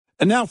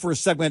And now for a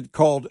segment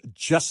called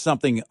Just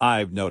Something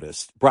I've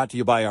Noticed, brought to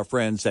you by our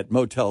friends at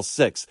Motel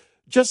 6.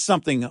 Just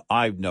something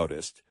I've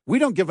noticed. We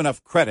don't give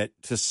enough credit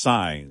to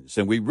signs,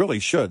 and we really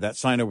should. That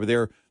sign over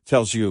there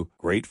tells you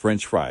great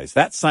French fries.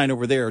 That sign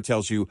over there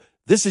tells you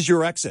this is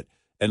your exit.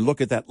 And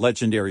look at that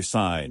legendary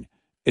sign.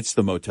 It's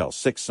the Motel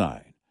 6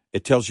 sign.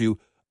 It tells you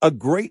a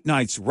great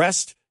night's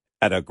rest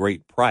at a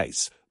great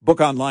price.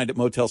 Book online at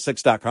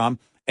motel6.com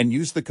and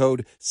use the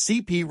code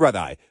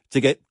CPRedEye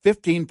to get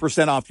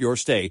 15% off your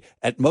stay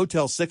at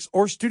Motel 6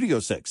 or Studio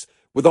 6.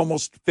 With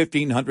almost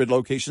 1,500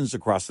 locations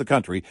across the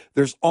country,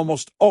 there's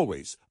almost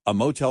always a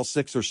Motel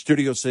 6 or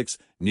Studio 6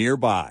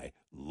 nearby.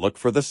 Look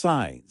for the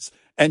signs.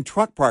 And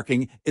truck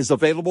parking is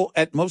available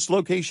at most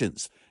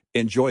locations.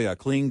 Enjoy a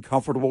clean,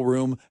 comfortable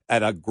room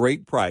at a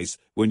great price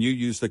when you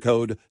use the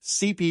code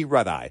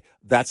CPRedEye.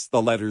 That's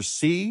the letters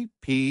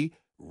CP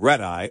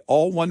Redeye,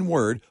 all one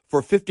word,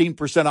 for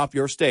 15% off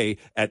your stay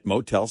at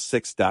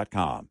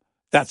motel6.com.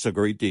 That's a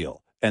great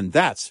deal. And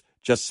that's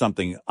just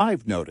something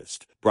I've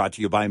noticed. Brought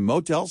to you by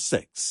Motel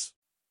 6.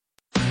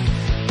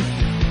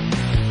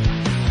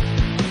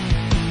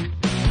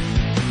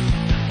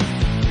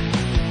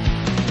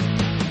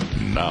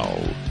 Now,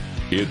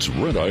 it's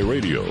Red Eye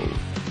Radio.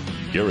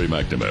 Gary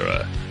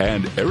McNamara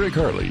and Eric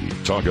Harley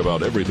talk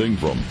about everything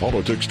from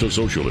politics to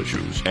social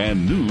issues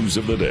and news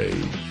of the day.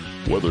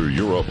 Whether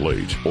you're up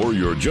late or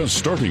you're just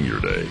starting your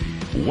day,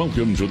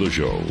 welcome to the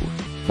show.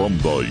 From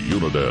the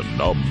Uniden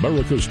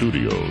America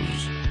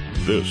Studios,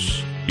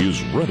 this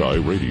is Red Eye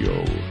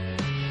Radio.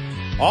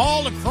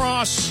 All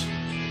across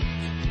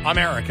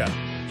America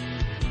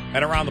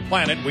and around the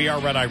planet, we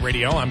are Red Eye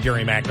Radio. I'm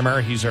Gary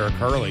McNamara. He's Eric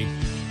Harley.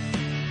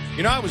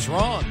 You know, I was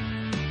wrong.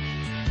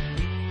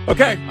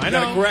 Okay, I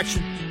got know. a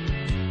correction.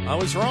 I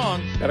was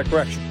wrong. Got a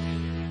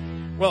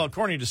correction. Well,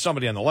 according to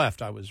somebody on the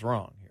left, I was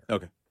wrong here.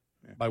 Okay.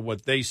 By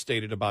what they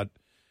stated about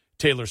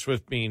Taylor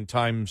Swift being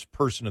Time's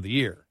Person of the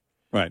Year.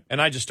 Right.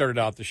 And I just started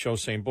out the show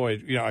saying,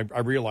 boy, you know, I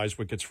realize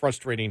what gets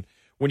frustrating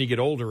when you get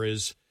older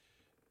is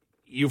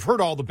you've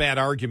heard all the bad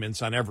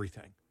arguments on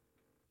everything.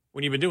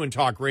 When you've been doing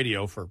talk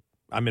radio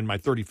I'm in my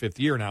 35th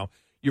year now,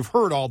 you've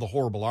heard all the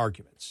horrible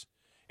arguments.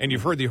 And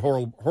you've heard the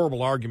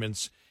horrible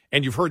arguments,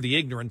 and you've heard the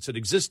ignorance that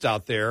exists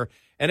out there.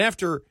 And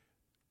after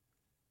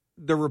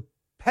the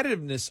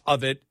repetitiveness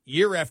of it,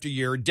 year after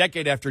year,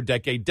 decade after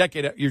decade,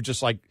 you're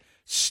just like,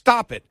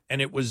 stop it. And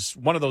it was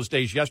one of those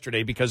days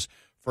yesterday because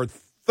for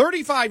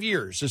 35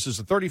 years, this is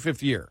the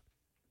 35th year,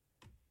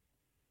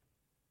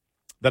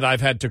 that I've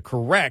had to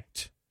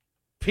correct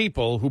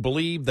people who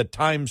believe that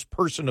Time's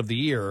Person of the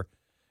Year,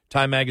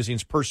 Time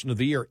Magazine's Person of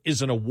the Year,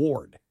 is an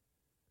award.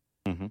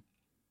 Mm-hmm.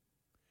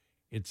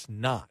 It's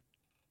not.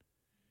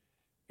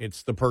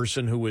 It's the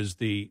person who is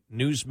the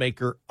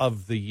newsmaker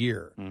of the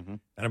year. Mm-hmm.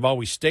 And I've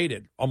always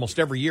stated, almost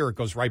every year it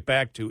goes right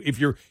back to, if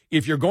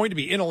you're going to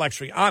be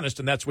intellectually honest,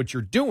 and that's what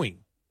you're doing,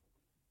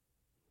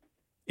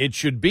 it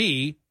should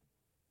be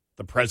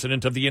the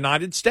President of the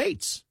United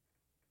States.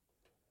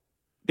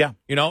 Yeah.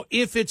 You know,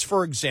 if it's,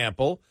 for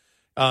example,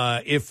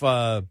 if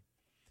a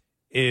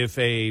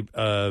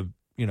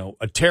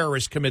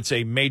terrorist commits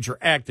a major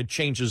act that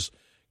changes,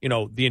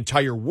 the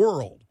entire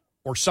world,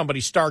 or somebody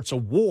starts a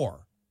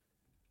war,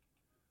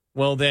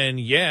 well, then,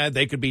 yeah,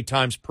 they could be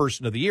Time's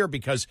Person of the Year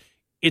because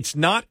it's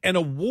not an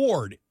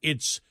award.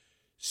 It's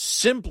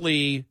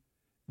simply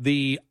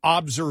the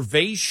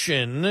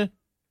observation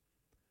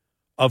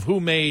of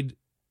who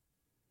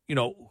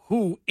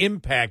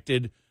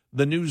impacted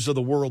the news of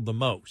the world the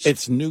most.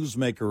 It's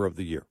Newsmaker of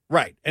the Year.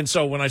 Right. And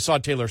so when I saw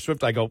Taylor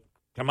Swift, I go,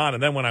 come on.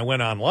 And then when I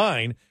went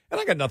online,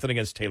 and I got nothing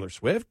against Taylor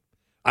Swift.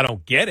 I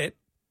don't get it.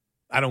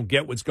 I don't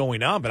get what's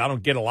going on, but I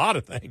don't get a lot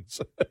of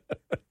things.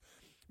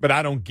 But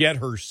I don't get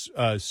her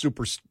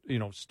super,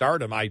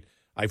 stardom. I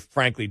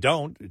frankly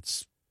don't.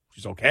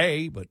 She's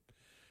okay,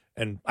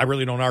 and I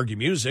really don't argue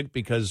music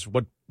because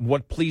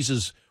what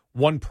pleases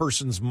one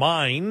person's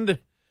mind,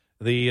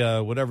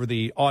 whatever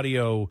the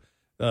audio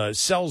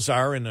cells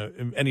are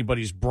in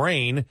anybody's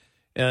brain,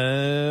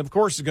 of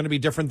course, is going to be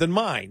different than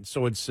mine.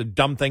 So it's a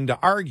dumb thing to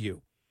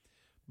argue.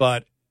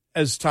 But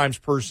as Time's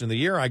Person of the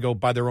Year, I go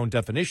by their own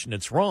definition,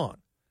 it's wrong.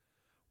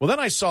 Well,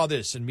 then I saw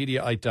this in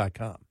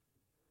Mediaite.com.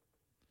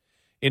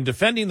 In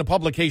defending the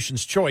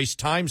publication's choice,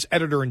 Times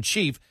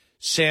editor-in-chief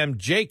Sam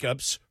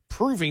Jacobs,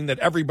 proving that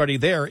everybody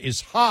there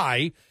is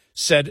high,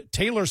 said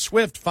Taylor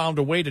Swift found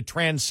a way to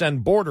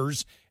transcend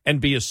borders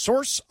and be a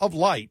source of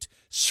light.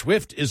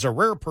 Swift is a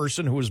rare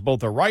person who is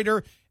both a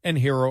writer and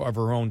hero of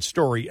her own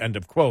story, end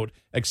of quote,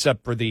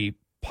 except for the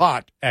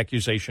pot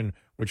accusation,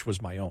 which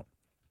was my own.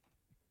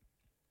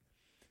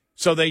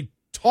 So they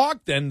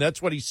talked then,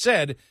 that's what he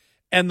said,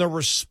 and the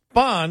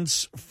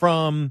response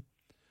from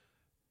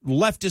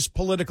leftist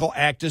political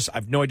activist, I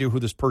have no idea who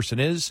this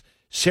person is,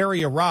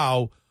 Saria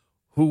Rao,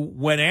 who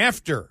went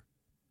after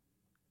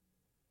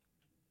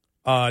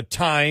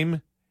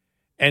Time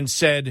and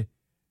said,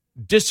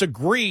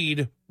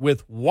 disagreed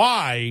with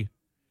why,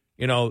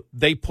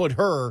 they put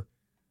her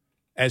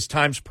as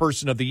Time's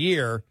Person of the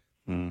Year.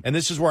 And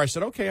this is where I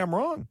said, okay, I'm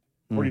wrong,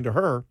 according to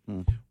her.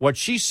 What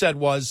she said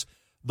was,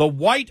 the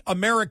white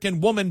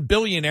American woman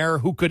billionaire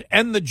who could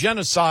end the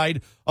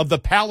genocide of the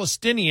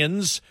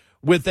Palestinians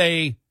with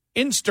a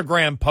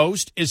Instagram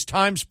post is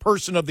Times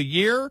Person of the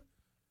Year.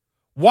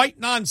 White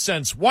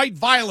nonsense, white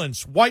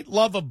violence, white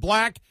love of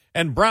black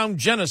and brown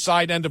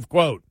genocide, end of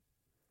quote.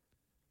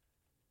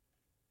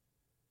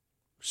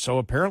 So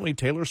apparently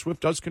Taylor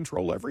Swift does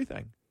control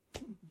everything.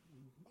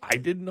 I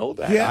didn't know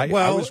that. Yeah, I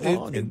was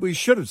wrong. We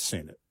should have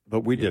seen it, but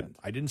we didn't.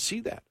 I didn't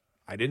see that.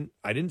 I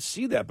didn't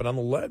see that. But on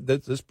the left,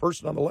 this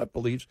person on the left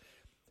believes.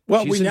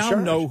 Well, she's we in now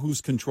charge. know who's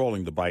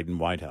controlling the Biden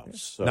White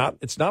House. So.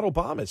 It's not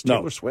Obama. It's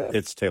Taylor Swift.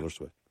 It's Taylor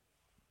Swift.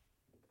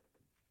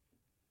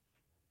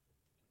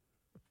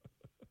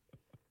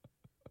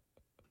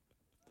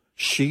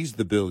 She's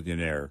the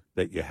billionaire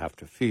that you have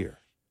to fear,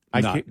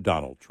 not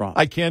Donald Trump.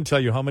 I can't tell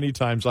you how many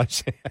times I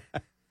say.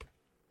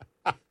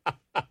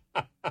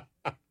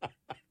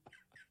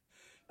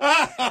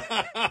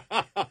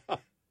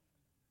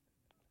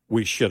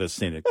 We should have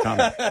seen it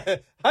coming.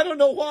 I don't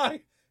know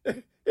why.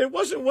 It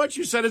wasn't what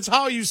you said. It's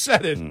how you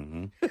said it.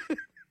 Mm-hmm.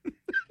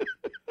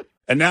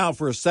 And now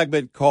for a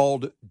segment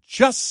called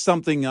Just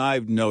Something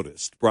I've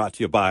Noticed, brought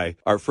to you by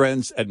our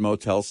friends at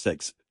Motel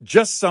 6.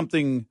 Just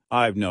something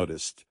I've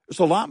noticed. There's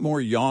a lot more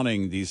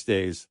yawning these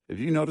days. Have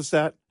you noticed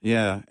that?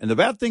 Yeah. And the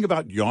bad thing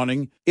about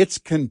yawning, it's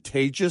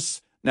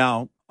contagious.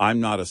 Now, I'm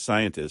not a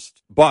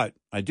scientist, but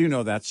I do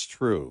know that's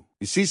true.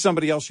 You see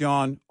somebody else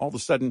yawn, all of a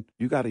sudden,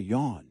 you got to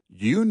yawn.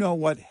 You know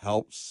what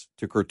helps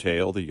to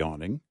curtail the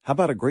yawning? How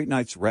about a great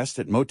night's rest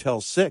at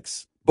Motel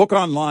 6? Book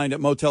online at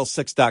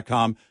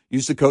motel6.com.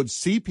 Use the code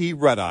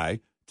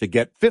CPRedEye to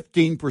get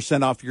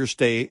 15% off your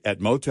stay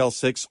at Motel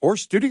 6 or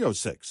Studio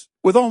 6.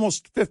 With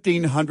almost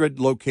 1,500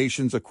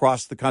 locations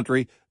across the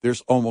country,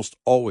 there's almost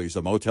always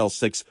a Motel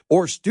 6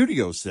 or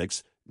Studio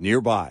 6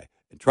 nearby.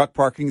 And truck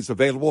parking is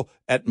available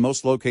at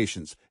most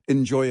locations.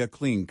 Enjoy a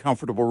clean,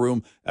 comfortable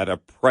room at a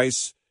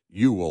price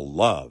you will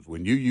love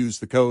when you use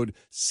the code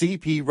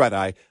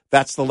CPRedEye.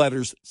 That's the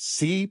letters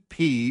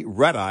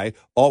CPRedEye,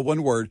 all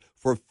one word,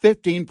 for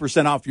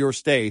 15% off your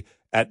stay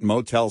at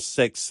Motel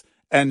 6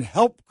 and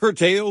help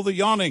curtail the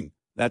yawning.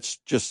 That's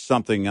just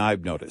something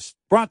I've noticed.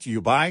 Brought to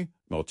you by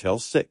Motel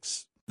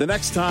 6. The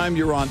next time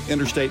you're on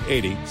Interstate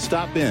 80,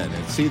 stop in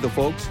and see the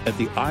folks at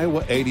the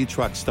Iowa 80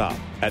 truck stop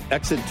at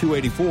exit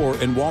 284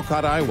 in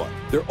Walcott, Iowa.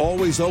 They're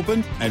always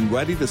open and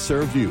ready to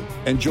serve you.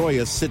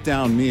 Enjoy a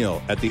sit-down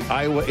meal at the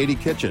Iowa 80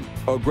 kitchen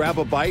or grab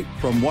a bite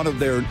from one of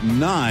their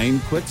 9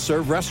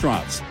 quick-serve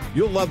restaurants.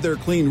 You'll love their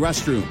clean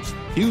restrooms,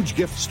 huge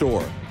gift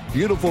store,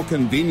 beautiful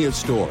convenience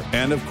store,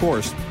 and of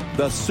course,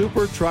 the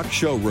Super Truck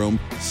Showroom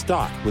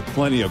stocked with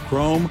plenty of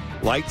chrome,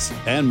 lights,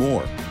 and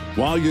more.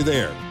 While you're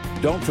there,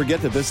 don't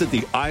forget to visit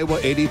the Iowa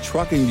 80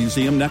 Trucking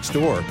Museum next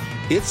door.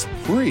 It's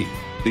free.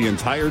 The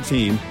entire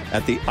team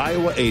at the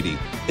Iowa 80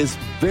 is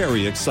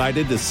very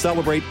excited to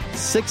celebrate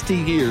 60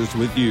 years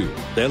with you.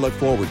 They look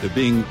forward to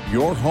being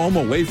your home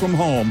away from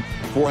home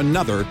for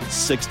another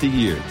 60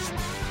 years.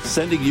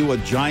 Sending you a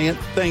giant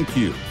thank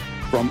you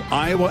from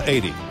Iowa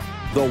 80,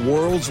 the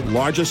world's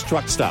largest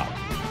truck stop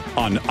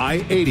on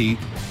I-80,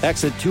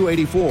 exit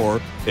 284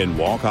 in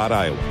Walcott,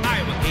 Iowa.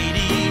 Iowa 80.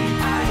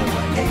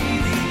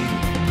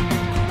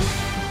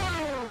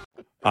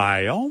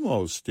 I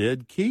almost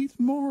did Keith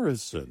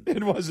Morrison.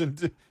 It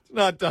wasn't. It's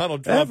not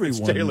Donald Trump.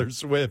 Everyone it's Taylor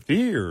Swift.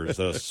 Fears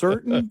a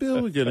certain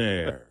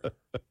billionaire.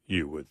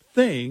 You would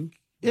think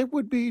it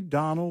would be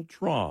Donald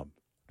Trump.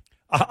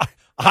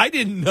 I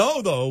didn't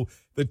know, though,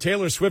 that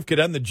Taylor Swift could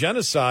end the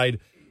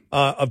genocide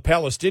of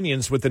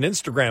Palestinians with an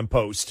Instagram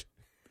post.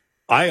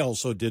 I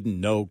also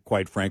didn't know,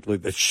 quite frankly,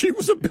 that she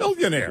was a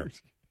billionaire.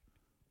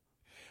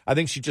 I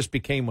think she just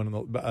became one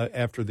of the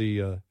after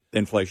the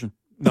Inflation?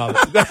 No.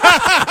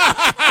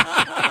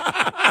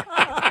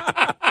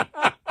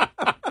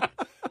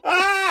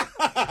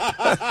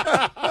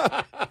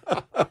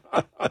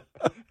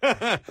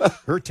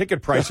 Her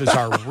ticket prices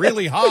are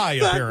really high,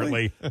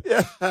 apparently.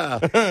 Yeah.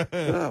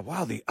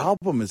 Wow, the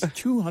album is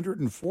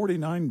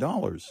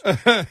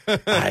 $249.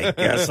 I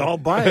guess I'll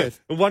buy it.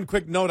 One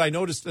quick note I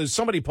noticed,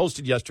 somebody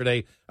posted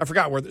yesterday, I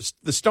forgot where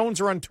the Stones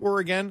are on tour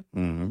again.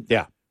 Mm-hmm.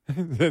 Yeah.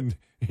 And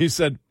he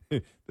said,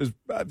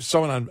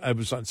 someone I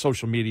was on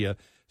social media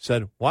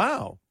said,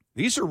 wow,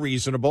 these are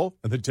reasonable.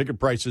 And the ticket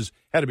prices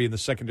had to be in the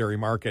secondary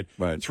market.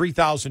 Right.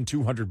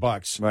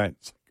 $3,200. Right.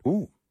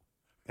 Ooh.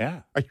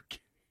 Yeah. Are you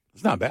kidding?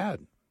 It's not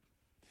bad.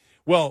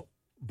 Well,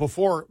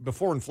 before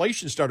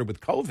inflation started with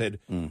COVID,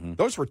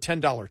 those were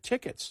 $10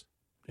 tickets.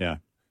 Yeah.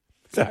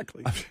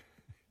 Exactly.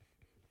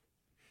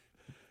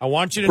 I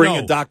want you to Bring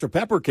know. a Dr.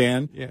 Pepper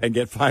can and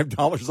get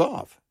 $5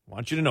 off. I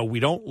want you to know we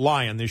don't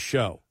lie on this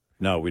show.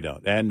 No, we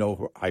don't. And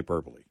no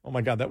hyperbole. Oh,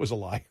 my God, that was a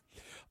lie.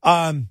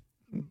 But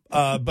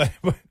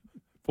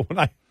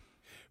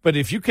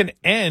if you can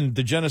end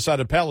the genocide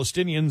of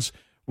Palestinians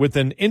with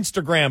an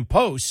Instagram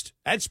post,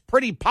 that's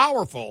pretty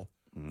powerful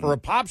for a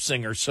pop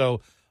singer.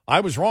 So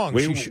I was wrong.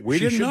 We She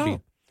didn't should know. be.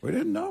 We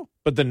didn't know.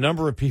 But the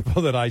number of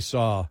people that I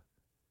saw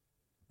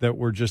that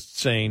were just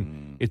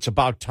saying, it's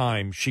about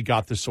time she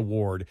got this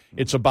award.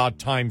 It's about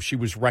time she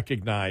was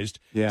recognized.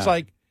 Yeah. It's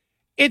like,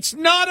 It's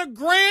not a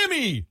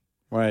Grammy.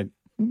 Right.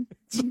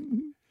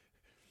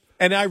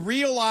 And I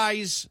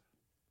realize,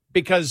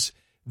 because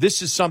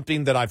this is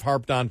something that I've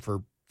harped on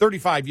for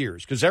 35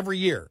 years, because every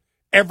year,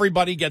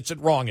 everybody gets it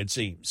wrong, it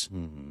seems.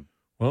 Mm-hmm.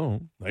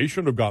 Well, they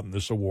shouldn't have gotten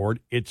this award.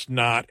 It's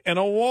not an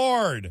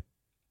award.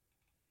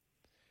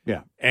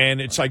 Yeah. And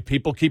it's like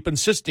people keep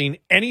insisting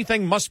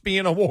anything must be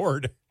an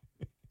award.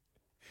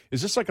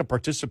 Is this like a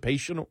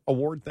participation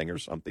award thing or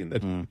something?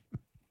 That?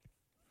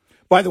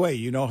 By the way,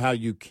 you know how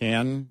you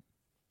can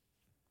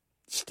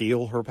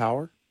steal her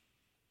power?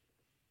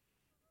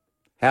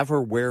 Have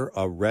her wear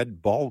a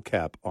red ball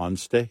cap on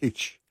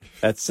stage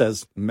that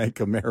says, "Make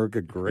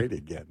America Great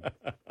Again."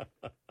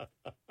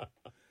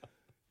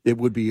 It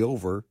would be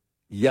over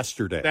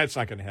yesterday. That's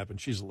not going to happen.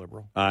 She's a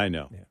liberal. I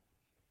know. Yeah.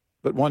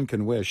 But one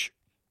can wish.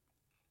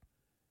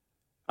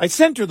 I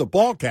sent her the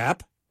ball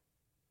cap.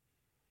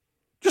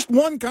 Just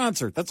one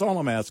concert. That's all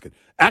I'm asking.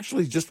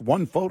 Actually, just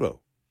one photo.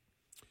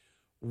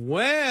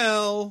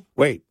 Well,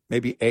 Wait,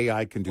 maybe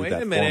AI can do wait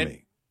that a minute. for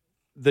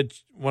me.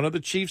 One of the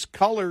Chiefs'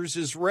 colors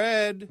is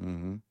red.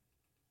 Mm-hmm.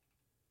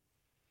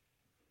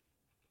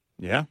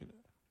 Yeah.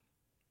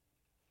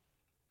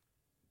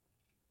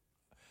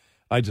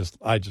 I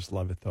just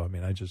love it, though. I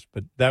mean,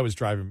 but that was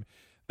driving me.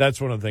 That's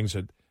one of the things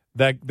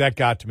that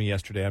got to me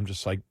yesterday. I'm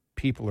just like,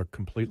 people are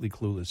completely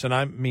clueless. And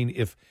I mean,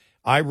 if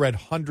I read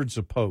hundreds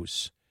of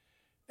posts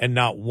and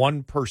not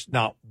one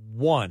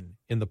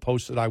in the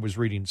post that I was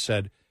reading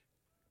said,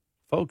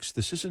 folks,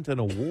 this isn't an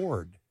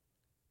award.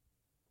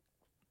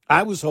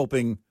 I was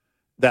hoping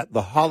that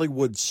the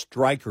Hollywood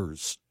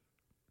strikers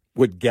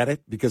would get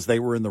it because they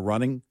were in the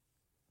running.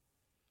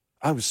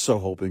 I was so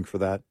hoping for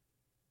that.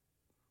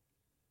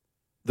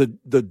 The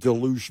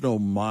delusional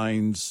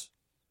minds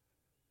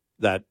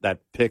that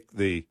pick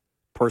the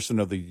person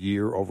of the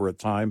year over a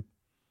time,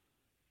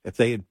 if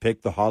they had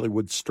picked the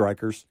Hollywood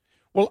strikers.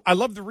 Well, I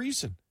love the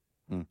reason.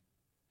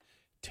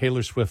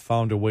 Taylor Swift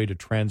found a way to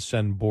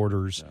transcend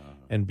borders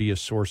and be a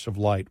source of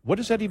light. What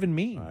does that even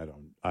mean?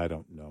 I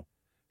don't know.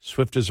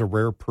 Swift is a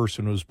rare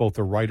person who is both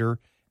a writer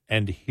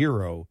and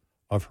hero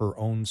of her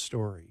own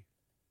story.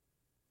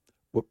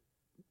 Well,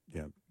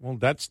 yeah. Well,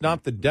 that's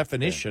not the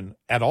definition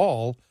at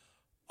all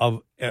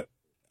of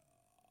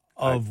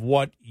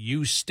what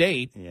you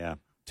state. Yeah.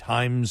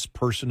 Times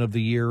Person of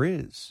the Year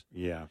is.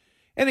 Yeah.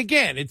 And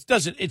again,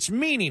 it's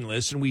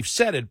meaningless, and we've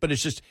said it, but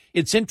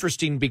it's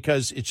interesting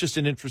because it's just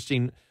an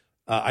interesting,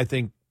 I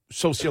think,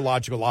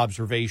 sociological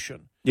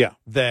observation. Yeah.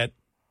 That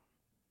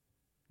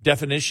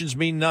definitions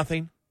mean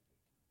nothing.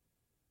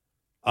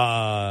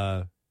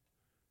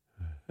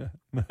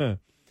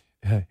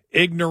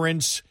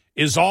 Ignorance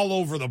is all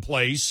over the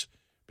place.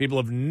 People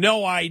have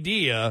no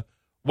idea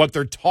what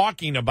they're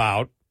talking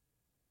about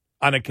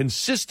on a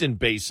consistent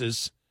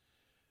basis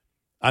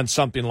on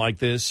something like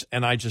this,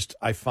 and I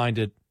find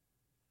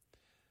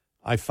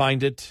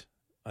it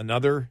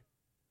another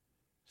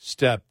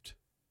step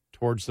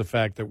towards the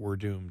fact that we're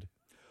doomed.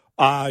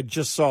 I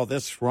just saw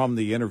this from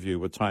the interview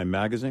with Time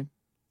Magazine.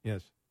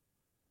 Yes.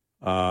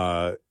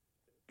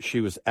 She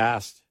was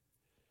asked,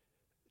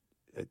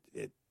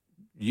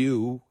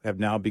 you have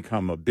now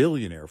become a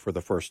billionaire for the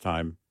first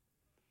time.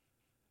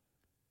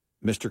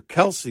 Mr.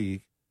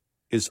 Kelsey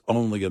is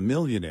only a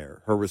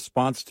millionaire. Her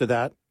response to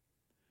that,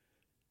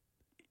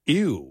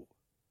 ew.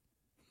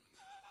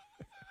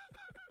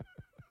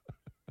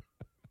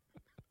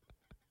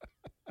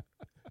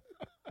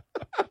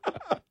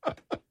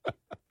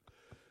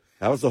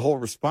 That was the whole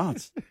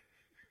response.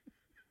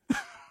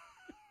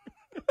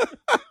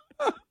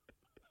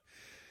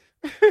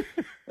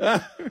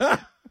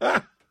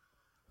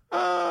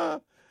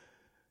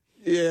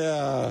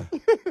 Yeah.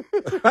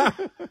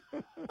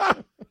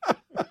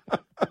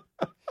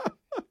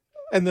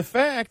 And the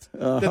fact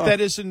that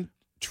isn't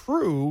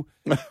true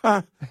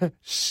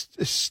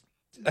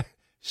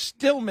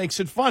still makes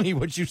it funny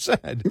what you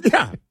said.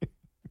 Yeah.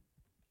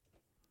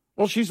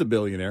 Well, she's a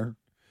billionaire.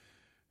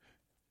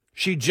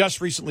 She just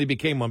recently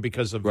became one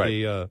because of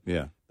the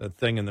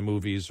thing in the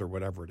movies or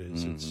whatever it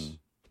is. Mm-hmm.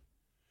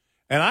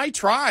 And I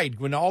tried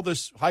when all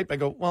this hype, I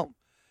go, well,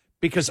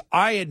 because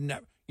I had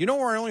never, you know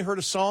where I only heard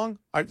a song?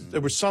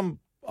 There was some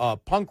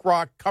punk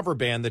rock cover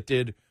band that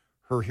did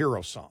her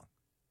hero song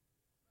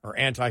or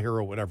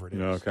anti-hero, whatever it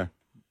is. Okay.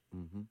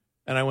 Mm-hmm.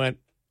 And I went,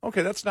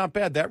 okay, that's not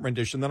bad, that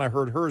rendition. Then I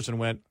heard hers and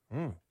went,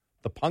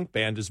 the punk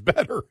band is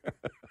better.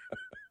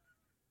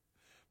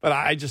 But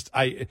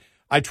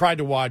I tried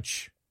to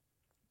watch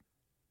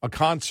a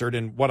concert,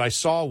 and what I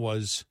saw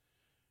was,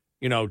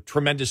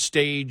 tremendous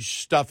stage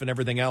stuff and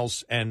everything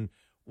else, and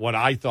what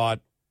I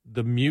thought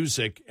the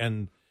music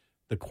and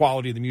the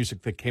quality of the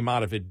music that came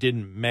out of it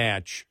didn't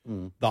match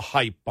the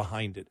hype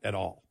behind it at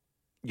all.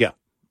 Yeah.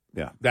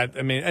 Yeah.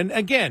 And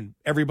again,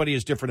 everybody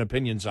has different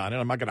opinions on it.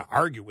 I'm not going to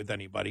argue with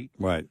anybody.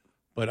 Right.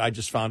 But I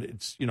just found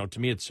it's, to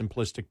me, it's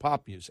simplistic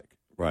pop music.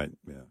 Right.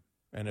 Yeah.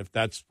 And if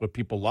that's what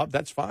people love,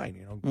 that's fine.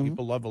 Mm-hmm.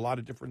 People love a lot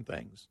of different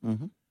things.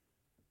 Mm-hmm.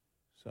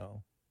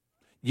 So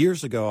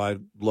years ago, I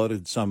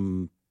loaded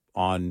some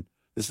on,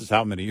 this is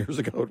how many years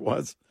ago it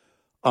was,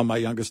 on my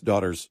youngest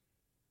daughter's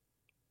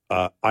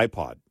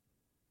iPod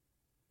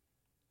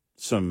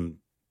some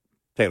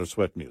Taylor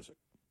Swift music.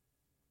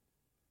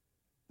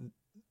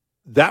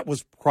 That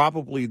was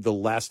probably the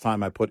last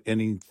time I put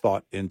any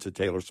thought into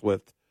Taylor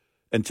Swift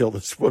until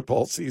this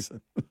football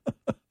season.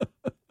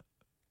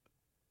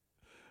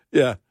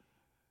 Yeah.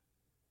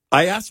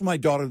 I asked my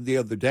daughter the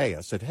other day,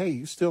 I said, hey,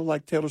 you still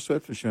like Taylor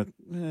Swift? And she went,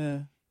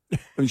 I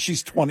mean,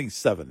 she's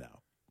 27 now.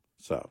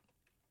 So.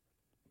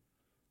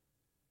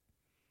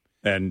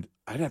 And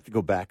I'd have to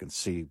go back and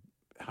see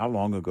how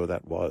long ago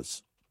that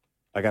was.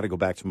 I got to go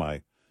back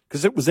to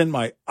because it was in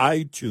my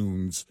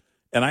iTunes,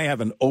 and I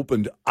haven't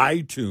opened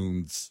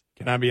iTunes.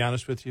 Can I be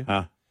honest with you?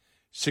 Huh?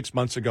 6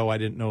 months ago, I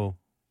didn't know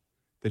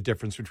the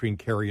difference between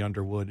Carrie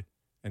Underwood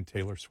and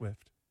Taylor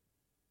Swift.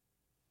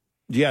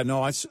 Yeah,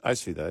 no, I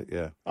see that,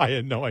 yeah. I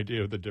had no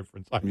idea the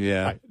difference. I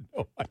had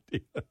no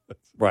idea.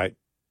 Right.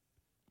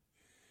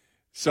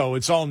 So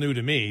it's all new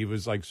to me. It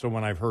was like, so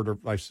when I've heard her,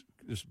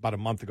 just about a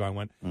month ago, I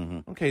went,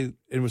 okay,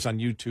 it was on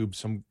YouTube,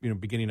 some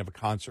beginning of a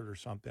concert or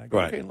something. I go,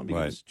 okay, let me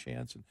give this a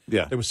chance. And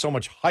there was so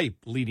much hype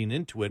leading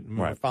into it. And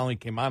when it finally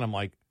came on, I'm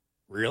like,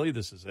 really?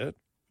 This is it?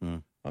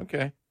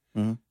 Okay.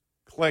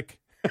 Click.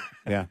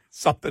 Yeah.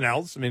 Something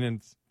else. I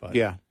mean, but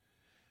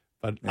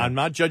I'm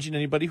not judging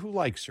anybody who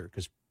likes her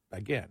because,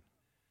 again,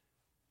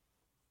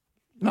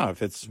 no,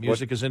 if it's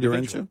music what is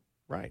individual. you're into.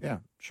 Right. Yeah,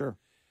 sure.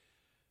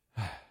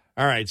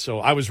 All right, so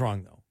I was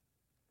wrong, though,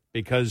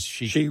 because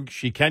she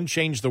can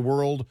change the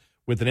world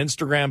with an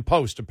Instagram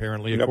post,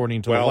 apparently,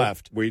 according to the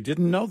left. We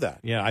didn't know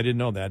that. Yeah, I didn't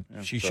know that.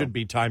 Yeah, she should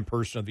be Time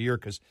Person of the Year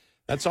because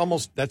that's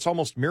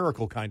almost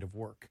miracle kind of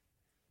work.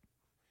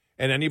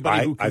 And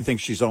anybody I think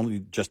she's only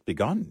just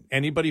begun.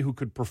 Anybody who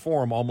could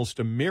perform almost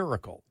a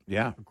miracle,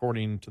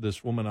 according to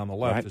this woman on the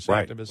left, this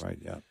activist. Right,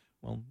 yeah.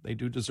 Well, they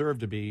do deserve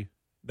to be.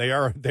 They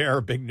are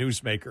a big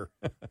newsmaker.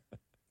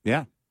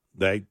 Yeah,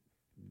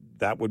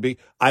 that would be.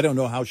 I don't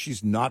know how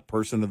she's not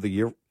Person of the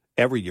Year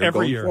every year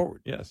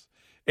forward. Yes.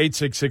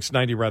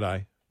 866-90 Red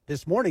Eye.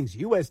 This morning's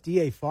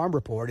USDA Farm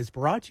Report is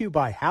brought to you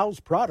by Howes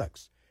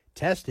Products.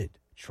 Tested,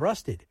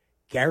 trusted,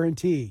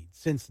 guaranteed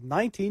since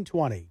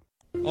 1920.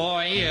 Oh,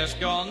 yes,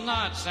 go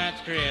nuts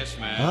at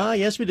Christmas. Ah,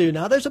 yes, we do.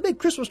 Now, there's a big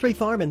Christmas tree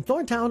farm in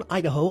Thorntown,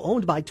 Idaho,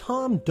 owned by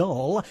Tom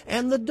Dull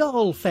and the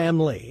Dull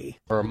family.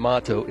 Our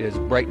motto is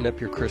brighten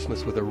up your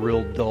Christmas with a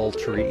real dull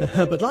tree.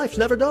 But life's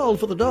never dull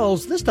for the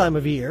Dulls this time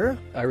of year.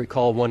 I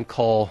recall one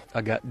call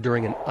I got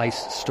during an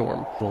ice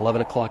storm,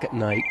 11 o'clock at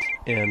night,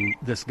 and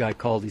this guy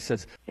called. He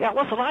says, yeah,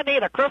 listen, I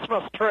need a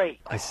Christmas tree.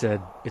 I said,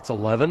 it's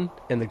 11,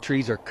 and the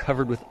trees are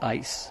covered with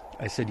ice.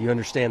 I said, you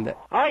understand that?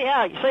 Oh,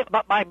 yeah. You see,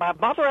 but my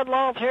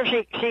mother-in-law's here.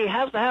 She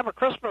has to have a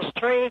Christmas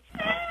tree.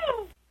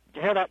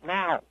 You hear that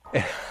now?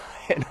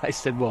 And I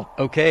said, well,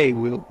 okay,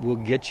 we'll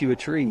get you a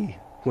tree.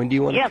 When do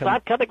you want to come? Yes,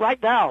 I'm coming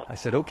right now. I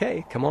said,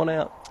 okay, come on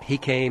out. He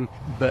came,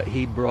 but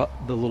he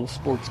brought the little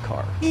sports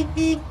car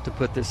to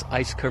put this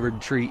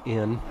ice-covered tree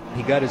in.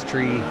 He got his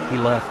tree. He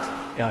left.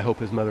 And I hope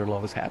his mother-in-law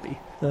was happy.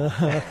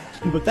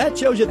 But that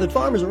shows you that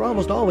farmers are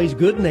almost always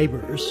good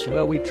neighbors.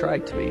 Well, we try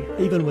to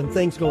be. Even when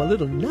things go a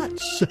little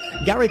nuts.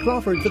 Gary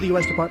Crawford for the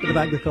U.S. Department of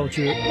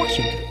Agriculture,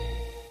 Washington.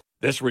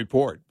 This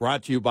report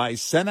brought to you by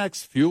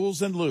Cenex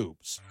Fuels and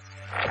Lubes.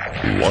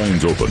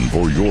 Lines open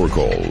for your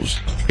calls.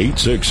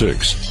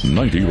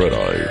 866-90 Red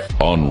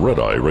Eye on Red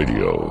Eye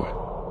Radio.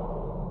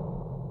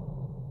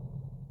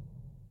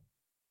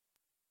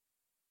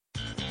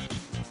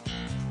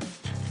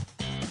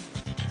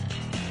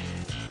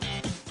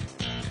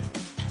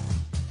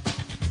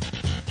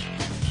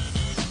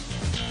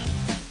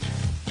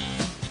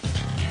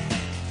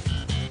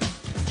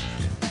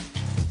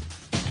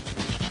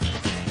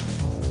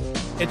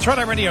 It's Red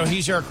Eye Radio.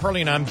 He's Eric Hurley,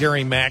 and I'm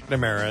Gary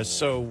McNamara.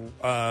 So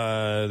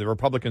the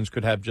Republicans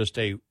could have just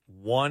a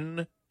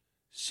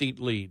one-seat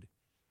lead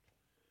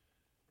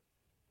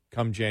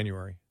come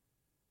January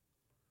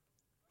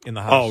in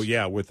the House. Oh,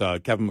 yeah, with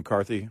Kevin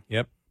McCarthy.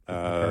 Yep.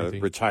 McCarthy.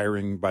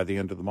 Retiring by the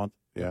end of the month.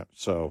 Yeah,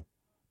 so,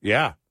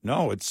 yeah.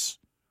 No, it's,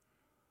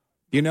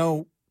 it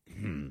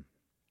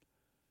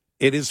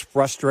is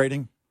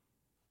frustrating.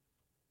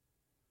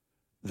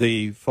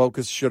 The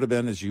focus should have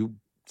been, as you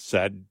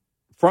said,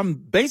 from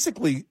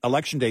basically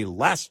Election Day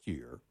last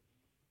year,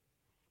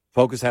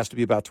 focus has to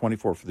be about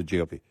 24 for the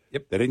GOP.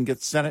 Yep. They didn't get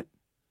the Senate.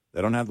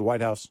 They don't have the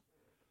White House.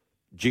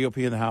 GOP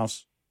in the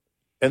House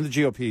and the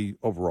GOP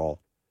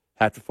overall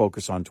have to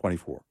focus on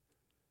 24.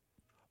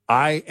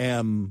 I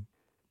am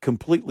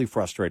completely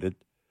frustrated,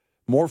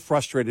 more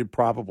frustrated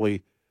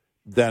probably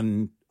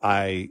than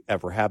I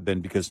ever have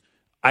been, because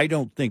I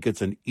don't think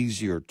it's an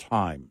easier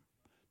time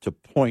to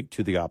point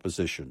to the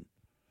opposition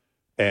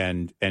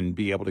and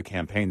be able to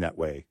campaign that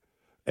way.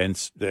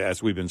 And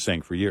as we've been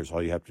saying for years,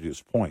 all you have to do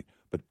is point.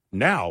 But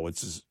now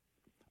it's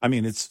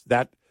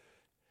that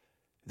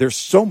there's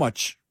so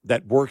much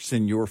that works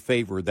in your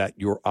favor that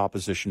your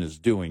opposition is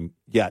doing,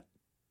 yet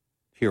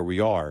here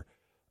we are.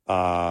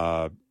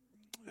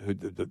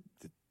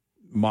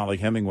 Molly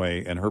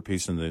Hemingway and her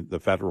piece in the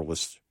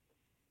Federalist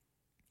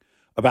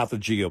about the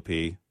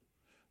GOP,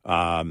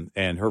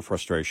 and her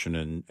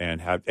frustration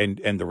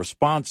and the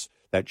response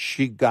that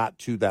she got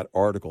to that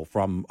article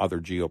from other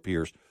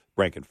GOPers,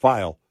 rank and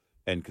file,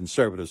 and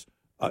conservatives,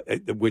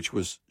 which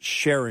was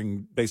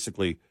sharing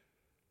basically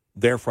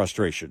their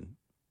frustration.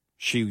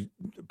 She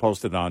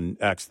posted on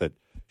X that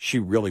she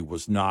really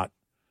was not,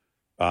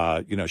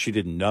 she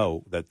didn't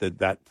know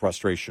that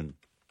frustration,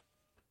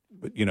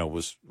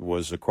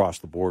 was across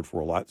the board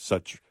for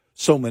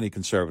so many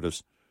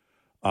conservatives.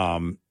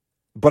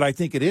 But I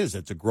think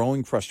it's a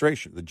growing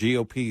frustration. The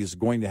GOP is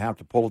going to have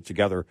to pull it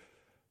together,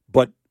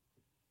 but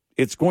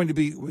it's going to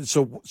be,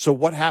 so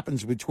what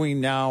happens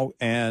between now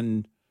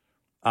and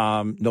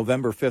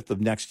November 5th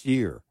of next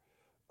year?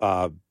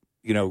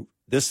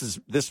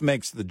 This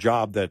makes the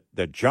job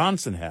that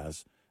Johnson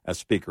has as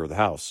Speaker of the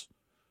House.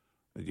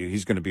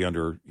 He's going to be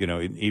under,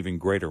 an even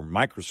greater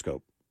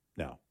microscope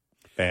now.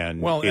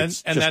 And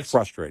it's just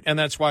frustrating. And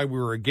that's why we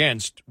were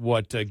against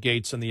what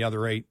Gates and the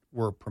other 8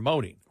 were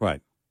promoting.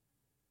 Right.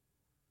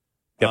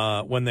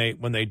 Yep. When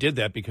they did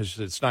that, because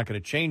it's not going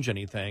to change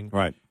anything.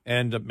 Right.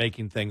 End up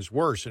making things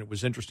worse. And it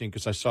was interesting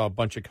because I saw a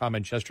bunch of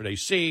comments yesterday.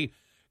 See,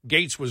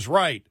 Gates was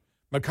right.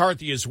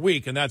 McCarthy is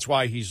weak, and that's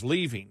why he's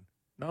leaving.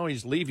 No,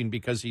 he's leaving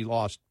because he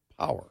lost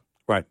power.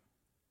 Right.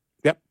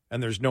 Yep.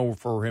 And there's nowhere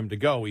for him to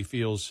go. He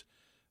feels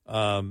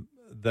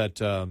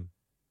that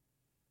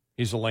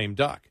he's a lame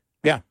duck.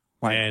 Yeah.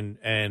 Right.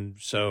 And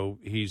so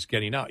he's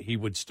getting out. He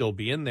would still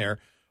be in there.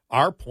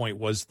 Our point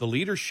was the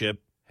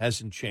leadership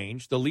hasn't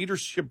changed. The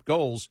leadership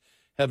goals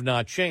have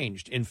not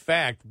changed. In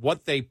fact,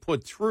 what they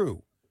put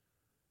through,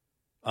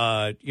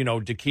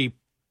 to keep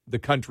the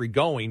country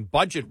going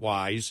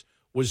budget-wise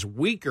was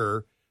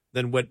weaker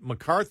than what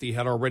McCarthy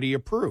had already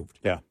approved.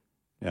 Yeah,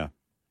 yeah.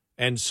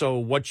 And so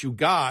what you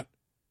got,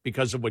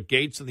 because of what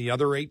Gates and the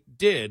other 8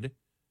 did,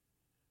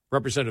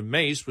 Representative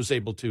Mace was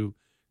able to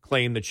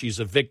claim that she's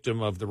a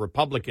victim of the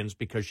Republicans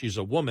because she's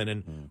a woman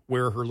and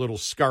wear her little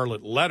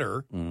scarlet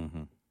letter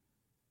and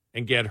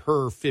get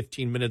her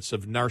 15 minutes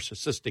of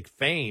narcissistic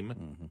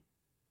fame.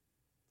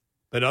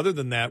 But other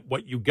than that,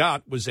 what you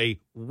got was a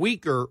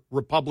weaker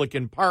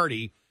Republican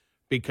Party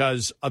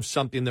because of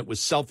something that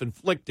was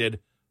self-inflicted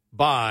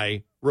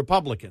by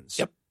Republicans.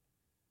 Yep.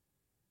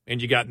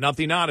 And you got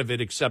nothing out of it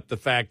except the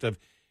fact of,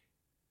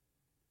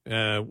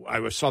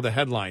 I saw the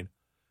headline,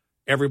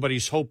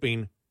 everybody's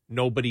hoping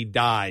nobody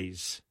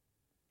dies.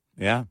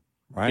 Yeah,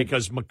 right.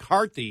 Because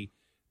McCarthy,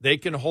 they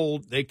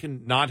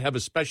can not have a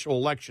special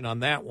election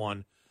on that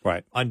one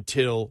right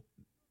until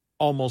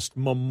almost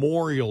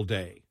Memorial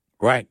Day.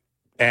 Right.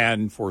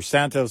 And for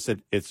Santos,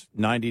 it's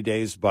 90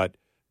 days, but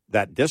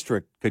that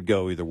district could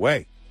go either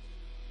way,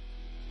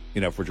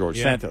 for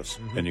George Santos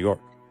in New York.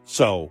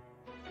 So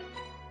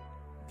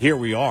here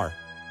we are,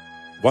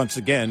 once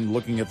again,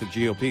 looking at the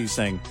GOP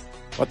saying,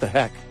 what the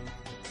heck?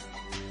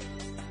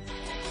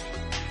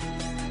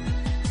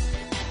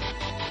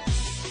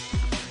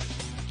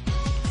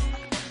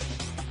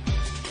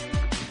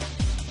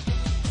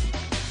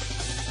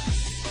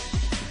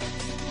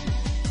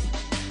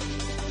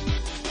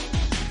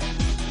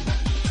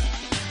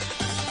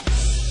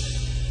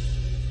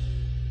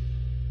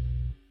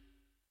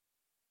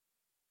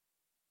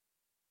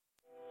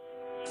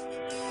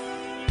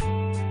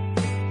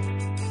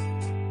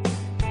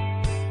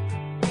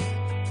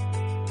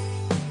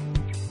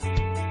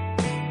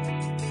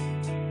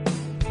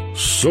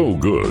 So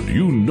good,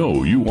 you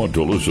want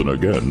to listen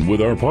again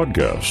with our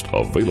podcast,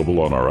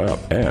 available on our app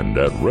and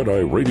at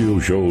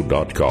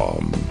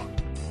redeyeradioshow.com.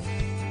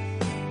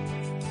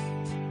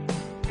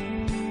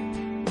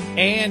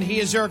 And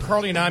he is Eric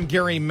Harley, and I'm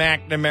Gary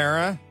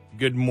McNamara.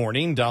 Good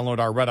morning. Download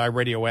our Red Eye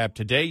Radio app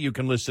today. You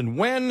can listen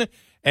when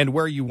and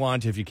where you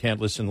want if you can't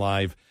listen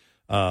live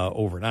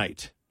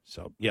overnight.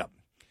 So, yeah.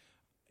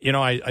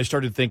 I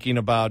started thinking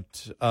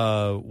about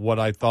what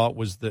I thought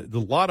was the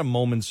lot of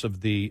moments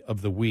of the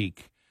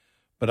week.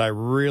 But I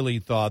really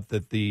thought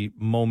that the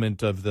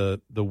moment of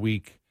the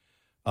week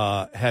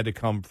had to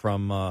come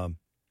from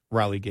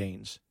Riley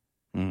Gaines.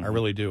 I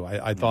really do.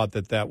 I thought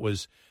that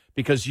was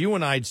because you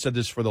and I had said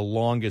this for the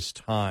longest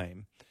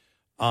time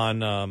on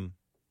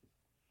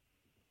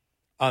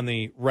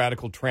the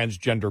radical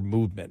transgender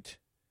movement,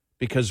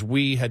 because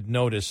we had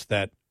noticed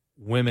that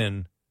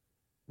women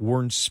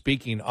weren't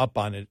speaking up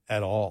on it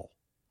at all.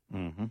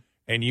 And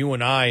you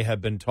and I have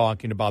been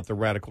talking about the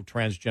radical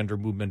transgender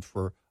movement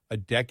for a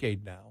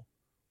decade now,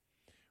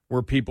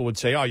 where people would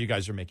say, oh, you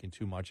guys are making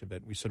too much of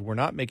it. We said, we're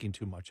not making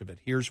too much of it.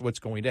 Here's what's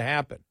going to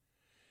happen.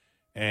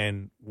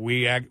 And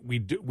we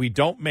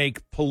don't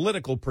make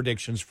political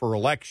predictions for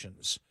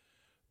elections,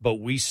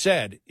 but we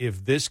said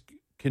if this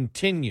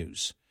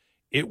continues,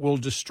 it will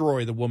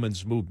destroy the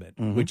women's movement,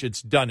 which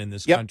it's done in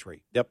this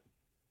country. Yep.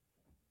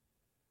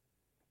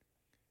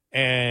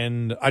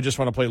 And I just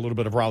want to play a little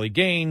bit of Riley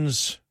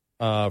Gaines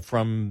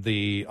from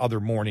the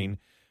other morning,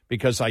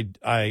 because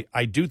I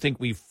do think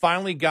we've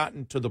finally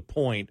gotten to the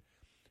point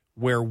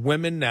where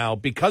women now,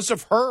 because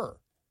of her,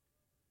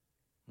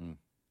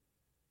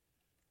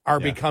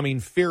 are becoming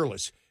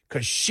fearless,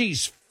 because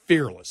she's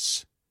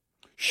fearless.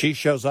 She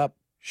shows up.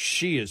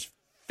 She is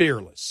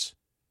fearless.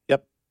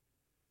 Yep.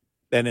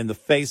 And in the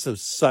face of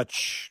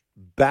such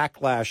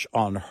backlash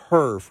on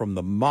her from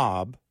the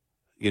mob,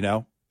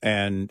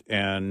 and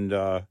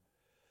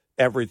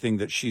everything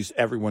that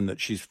everyone that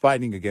she's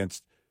fighting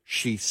against,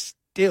 she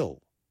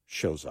still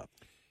shows up.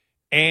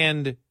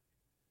 And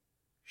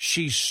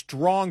she's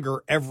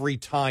stronger every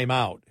time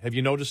out. Have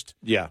you noticed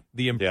the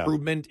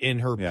improvement in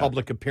her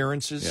public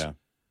appearances? Yeah.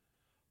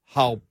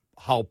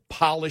 How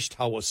polished,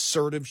 how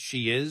assertive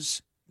she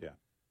is? Yeah.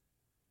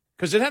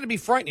 Because it had to be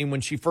frightening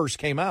when she first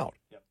came out.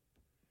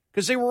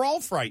 Because they were all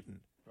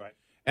frightened. Right.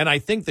 And I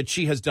think that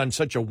she has done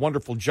such a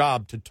wonderful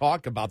job to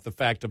talk about the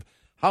fact of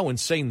how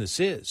insane this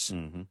is.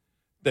 Mm-hmm.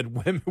 That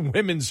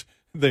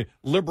the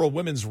liberal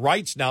women's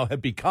rights now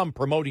have become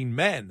promoting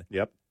men.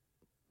 Yep.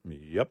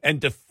 And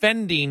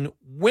defending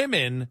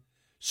women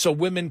so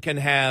women can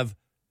have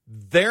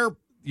their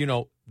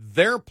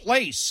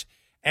place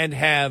and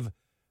have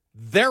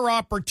their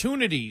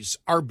opportunities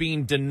are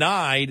being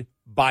denied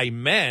by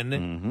men.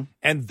 Mm-hmm.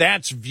 And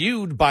that's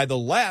viewed by the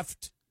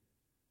left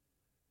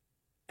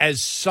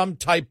as some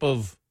type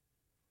of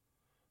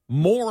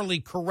morally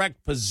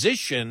correct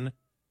position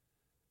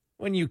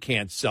when you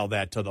can't sell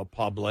that to the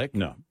public.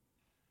 No.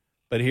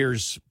 But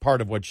here's part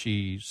of what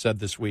she said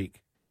this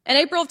week. In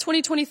April of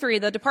 2023,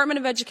 the Department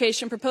of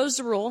Education proposed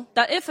a rule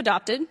that, if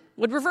adopted,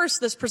 would reverse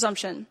this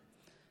presumption.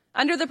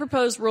 Under the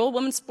proposed rule,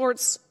 women's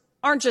sports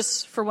aren't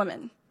just for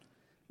women.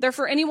 They're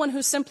for anyone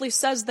who simply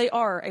says they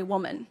are a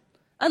woman,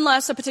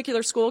 unless a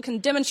particular school can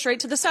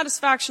demonstrate to the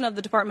satisfaction of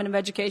the Department of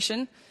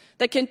Education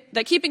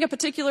that keeping a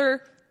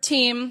particular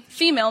team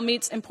female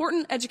meets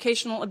important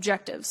educational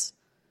objectives.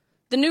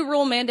 The new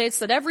rule mandates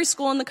that every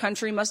school in the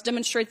country must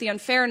demonstrate the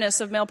unfairness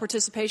of male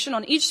participation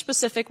on each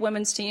specific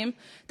women's team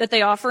that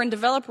they offer and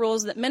develop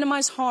rules that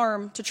minimize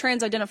harm to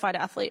trans-identified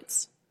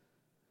athletes.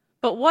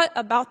 But what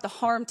about the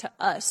harm to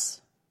us?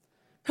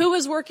 Who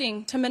is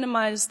working to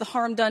minimize the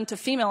harm done to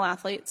female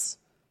athletes?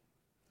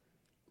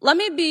 Let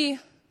me be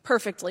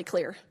perfectly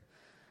clear.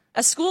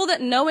 A school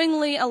that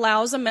knowingly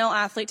allows a male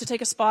athlete to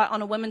take a spot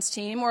on a women's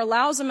team or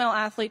allows a male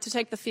athlete to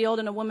take the field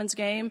in a women's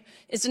game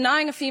is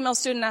denying a female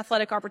student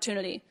athletic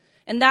opportunity.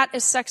 And that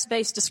is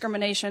sex-based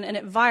discrimination, and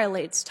it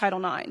violates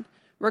Title IX,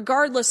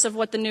 regardless of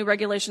what the new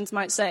regulations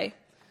might say.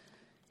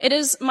 It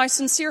is my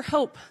sincere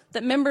hope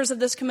that members of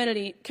this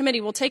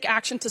committee will take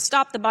action to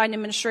stop the Biden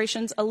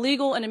administration's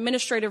illegal and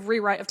administrative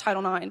rewrite of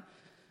Title IX.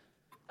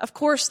 Of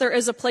course, there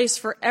is a place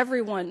for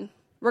everyone,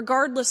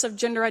 regardless of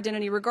gender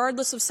identity,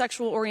 regardless of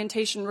sexual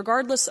orientation,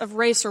 regardless of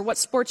race or what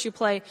sports you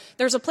play.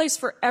 There's a place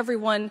for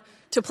everyone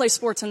to play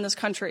sports in this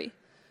country.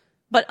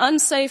 But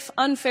unsafe,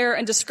 unfair,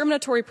 and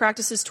discriminatory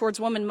practices towards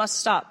women must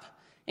stop.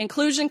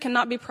 Inclusion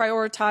cannot be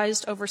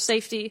prioritized over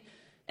safety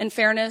and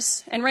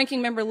fairness. And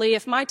Ranking Member Lee,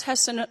 if my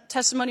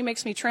testimony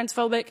makes me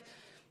transphobic,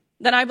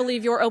 then I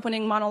believe your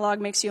opening monologue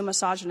makes you a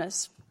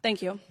misogynist.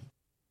 Thank you.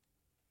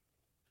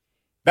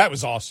 That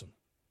was awesome.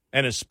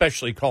 And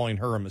especially calling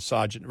her a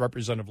misogynist,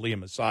 Representative Lee a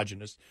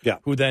misogynist,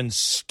 who then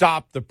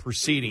stopped the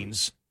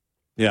proceedings.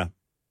 Yeah.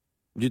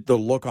 The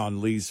look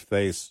on Lee's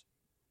face,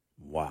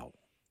 wow.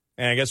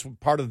 And I guess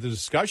part of the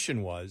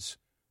discussion was,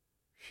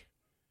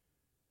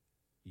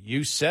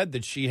 you said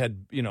that she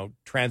had,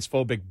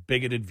 transphobic,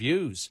 bigoted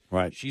views.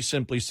 Right. She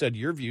simply said,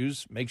 your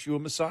views makes you a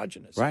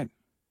misogynist. Right.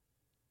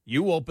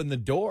 You opened the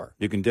door.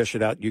 You can dish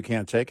it out. You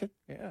can't take it.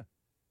 Yeah.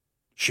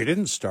 She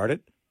didn't start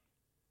it.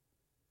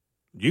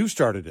 You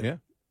started it, yeah.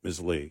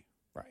 Ms. Lee.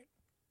 Right.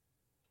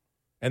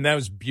 And that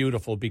was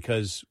beautiful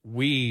because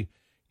we,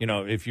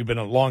 if you've been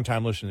a long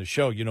time listening to the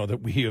show, you know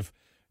that we have,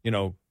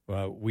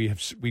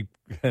 we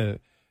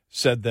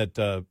said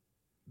that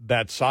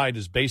that side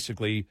is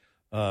basically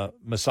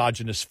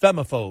misogynist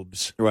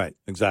femophobes. Right,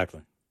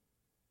 exactly.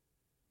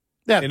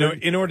 Yeah,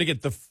 in order to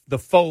get the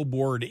phobe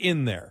word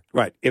in there.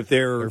 Right. If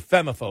they're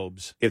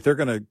femophobes. If they're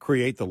going to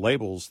create the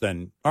labels,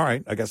 then all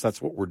right, I guess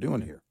that's what we're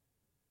doing here.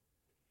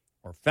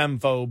 Or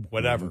femphobe,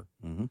 whatever.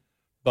 Mm-hmm.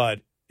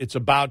 But it's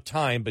about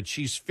time, but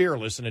she's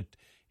fearless, and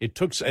it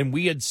took, and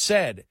we had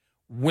said,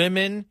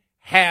 women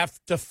have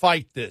to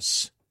fight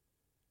this.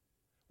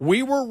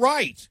 We were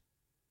right.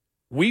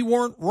 We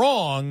weren't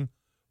wrong,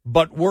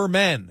 but we're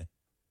men.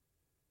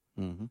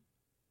 Mm-hmm.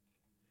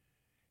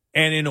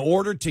 And in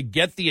order to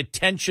get the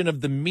attention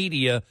of the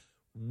media,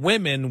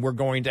 women were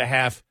going to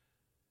have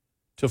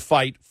to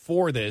fight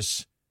for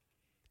this.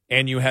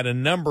 And you had a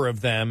number of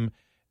them,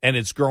 and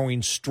it's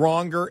growing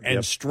stronger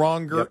and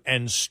stronger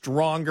and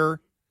stronger.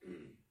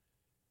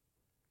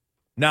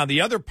 Now,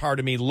 the other part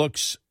of me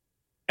looks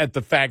at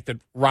the fact that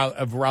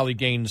of Riley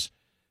Gaines'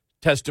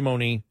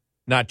 testimony,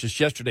 not just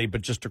yesterday,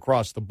 but just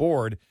across the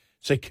board,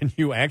 say, can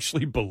you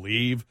actually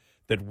believe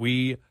that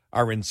we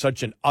are in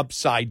such an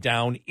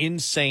upside-down,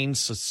 insane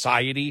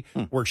society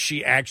where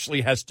she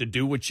actually has to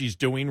do what she's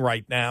doing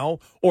right now?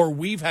 Or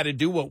we've had to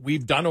do what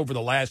we've done over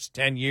the last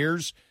 10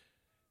 years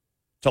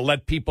to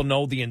let people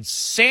know the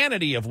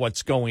insanity of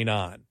what's going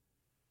on?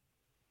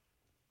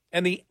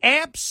 And the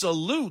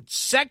absolute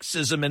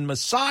sexism and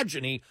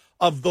misogyny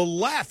of the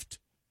left,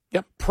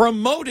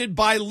 promoted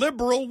by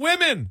liberal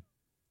women.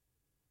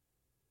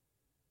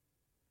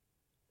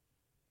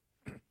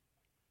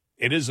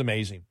 It is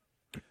amazing.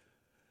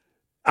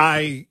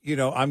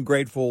 I'm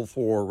grateful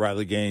for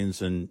Riley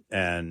Gaines and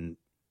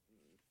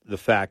the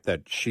fact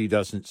that she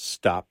doesn't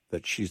stop,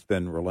 that she's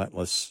been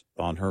relentless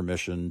on her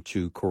mission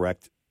to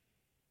correct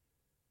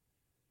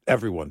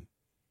everyone,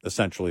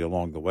 essentially,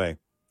 along the way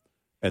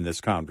in this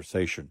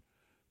conversation.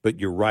 But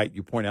you're right.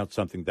 You point out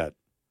something, that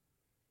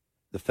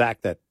the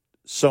fact that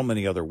so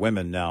many other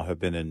women now have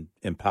been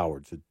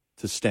empowered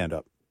to stand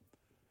up.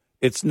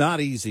 It's not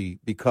easy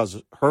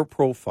because her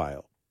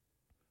profile,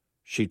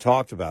 she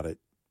talked about it,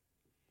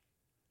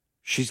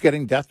 she's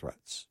getting death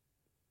threats.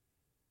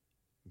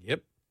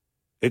 Yep.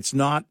 It's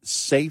not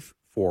safe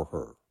for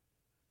her,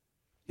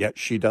 yet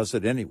she does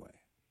it anyway.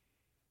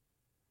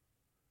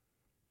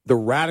 The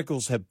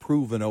radicals have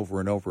proven over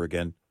and over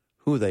again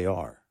who they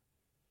are,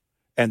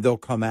 and they'll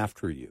come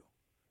after you,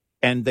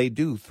 and they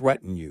do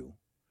threaten you,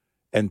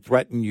 and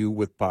threaten you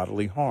with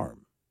bodily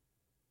harm.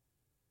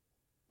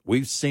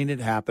 We've seen it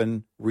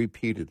happen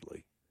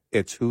repeatedly.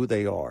 It's who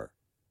they are.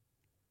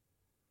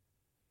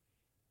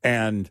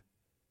 And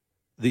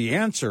the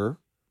answer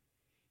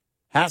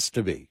has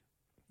to be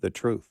the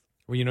truth.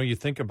 Well, you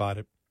think about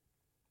it,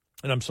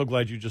 and I'm so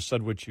glad you just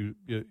said what you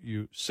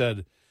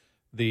said.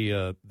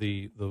 The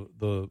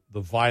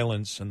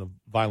violence and the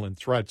violent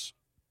threats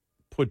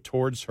put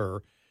towards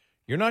her.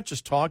 You're not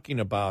just talking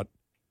about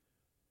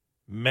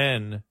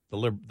men,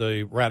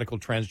 the radical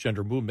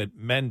transgender movement,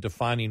 men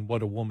defining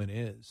what a woman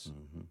is,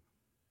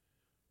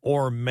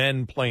 or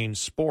men playing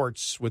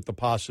sports with the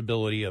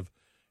possibility of,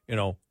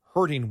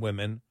 hurting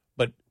women,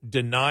 but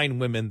denying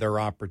women their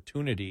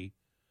opportunity,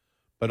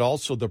 but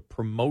also the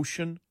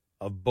promotion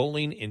of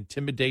bullying,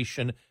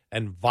 intimidation,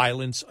 and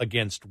violence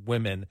against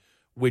women,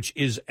 which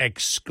is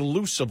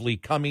exclusively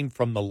coming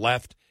from the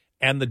left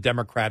and the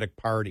Democratic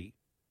Party.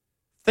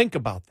 Think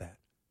about that.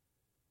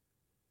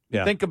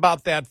 Yeah. Think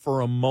about that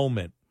for a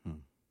moment.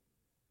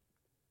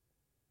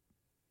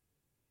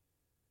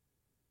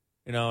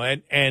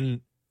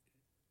 And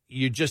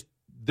you just,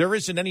 there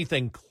isn't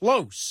anything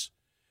close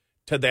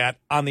to that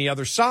on the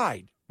other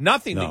side.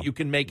 Nothing that you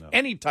can make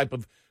any type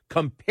of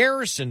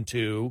comparison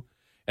to.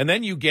 And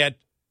then you get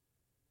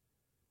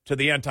to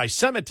the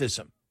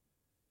anti-Semitism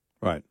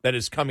that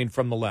is coming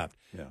from the left.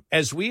 Yeah.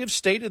 As we have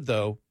stated,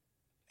 though,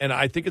 and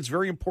I think it's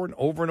very important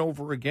over and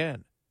over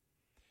again,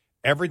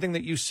 everything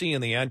that you see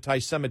in the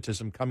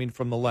anti-Semitism coming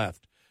from the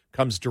left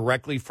comes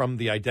directly from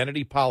the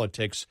identity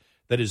politics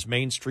that is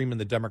mainstream in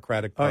the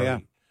Democratic Party. Oh, yeah.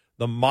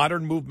 The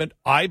modern movement,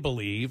 I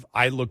believe,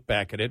 I look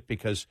back at it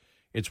because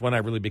it's when I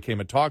really became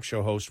a talk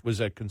show host,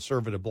 was at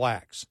conservative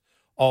blacks.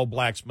 All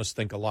blacks must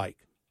think alike.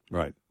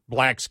 Right.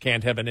 Blacks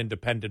can't have an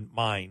independent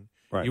mind.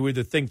 Right. You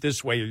either think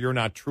this way or you're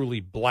not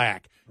truly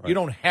black. Right. You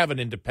don't have an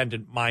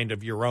independent mind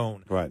of your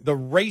own. Right. The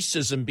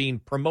racism being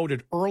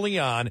promoted early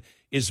on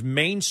is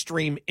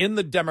mainstream in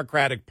the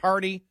Democratic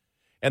Party,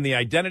 and the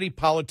identity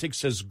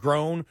politics has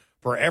grown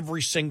for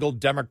every single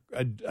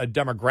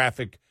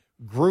demographic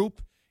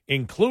group,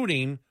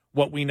 including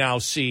what we now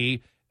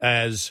see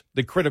as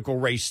the critical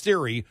race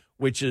theory,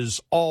 which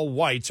is all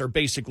whites are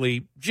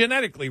basically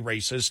genetically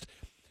racist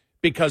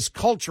because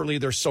culturally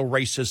they're so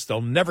racist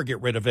they'll never get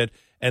rid of it,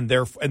 and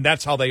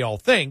that's how they all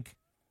think.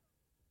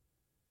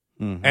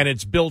 Mm-hmm. And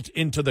it's built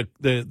into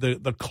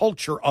the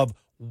culture of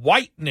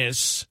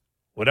whiteness,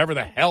 whatever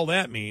the hell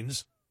that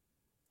means.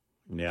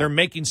 Yeah. They're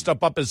making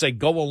stuff up as they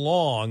go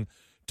along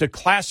to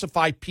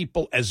classify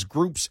people as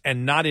groups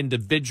and not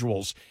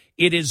individuals.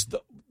 It is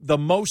the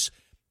most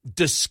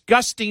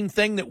disgusting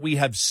thing that we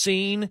have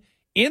seen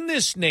in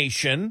this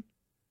nation,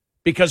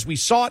 because we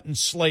saw it in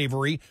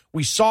slavery,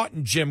 we saw it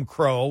in Jim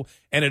Crow,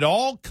 and it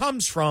all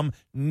comes from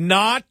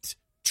not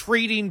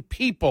treating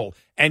people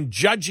and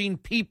judging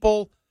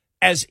people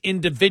as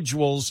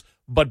individuals,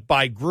 but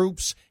by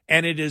groups,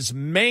 and it is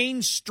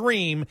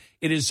mainstream.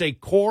 It is a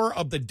core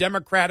of the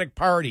Democratic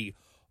Party.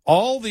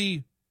 All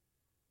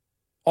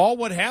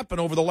what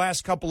happened over the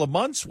last couple of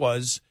months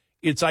was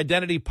its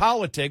identity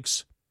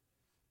politics,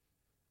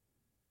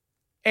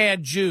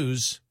 add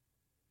Jews,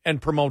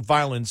 and promote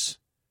violence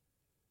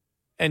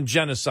and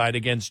genocide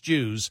against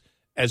Jews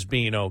as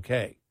being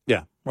okay.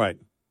 Yeah, right.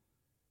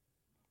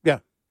 Yeah.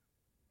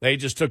 They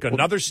just took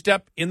another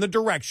step in the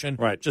direction,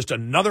 just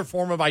another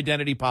form of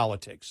identity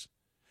politics.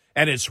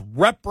 And it's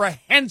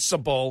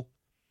reprehensible,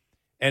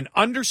 and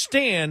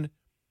understand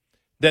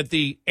that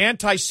the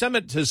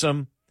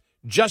anti-Semitism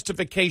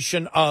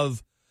justification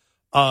of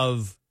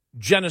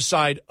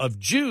genocide of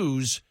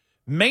Jews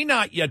may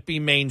not yet be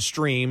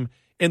mainstream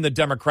in the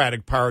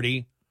Democratic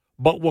Party,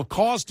 but what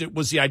caused it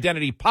was the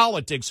identity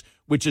politics,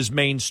 which is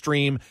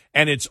mainstream,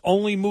 and it's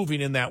only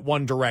moving in that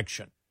one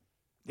direction.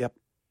 Yep.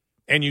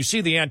 And you see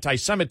the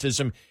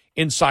anti-Semitism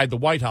inside the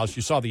White House.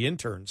 You saw the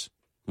interns.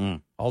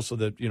 Also,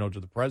 to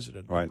the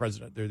president. Right. The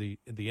president, they're the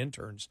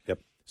interns. Yep.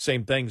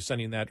 Same thing,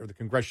 sending that, or the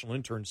congressional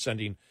interns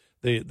sending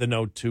the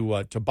note to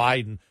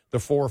Biden, the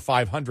 400 or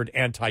 500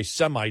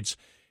 anti-Semites.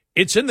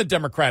 It's in the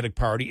Democratic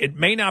Party. It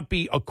may not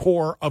be a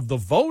core of the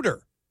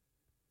voter,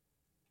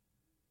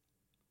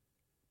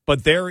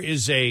 but there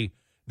is a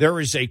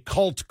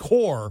cult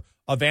core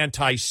of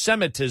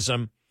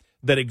anti-Semitism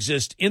that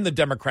exist in the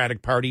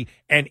Democratic Party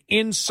and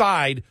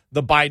inside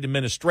the Biden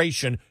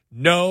administration.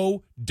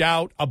 No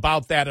doubt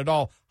about that at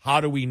all.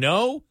 How do we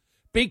know?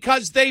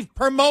 Because they've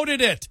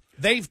promoted it.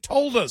 They've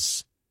told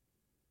us.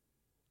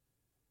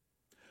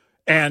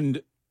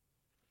 And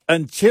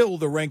until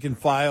the rank and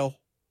file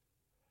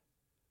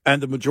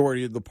and the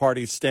majority of the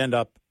party stand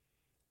up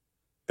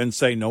and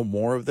say no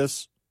more of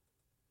this,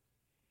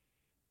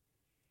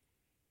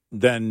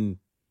 then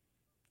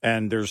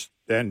they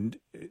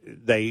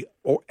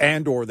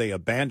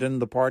abandon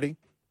the party.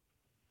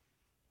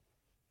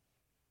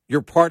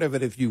 You're part of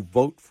it if you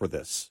vote for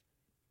this.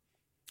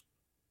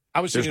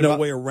 There's no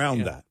way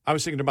around that. I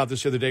was thinking about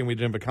this the other day, and we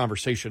didn't have a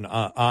conversation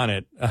on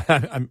it.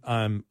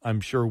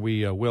 I'm sure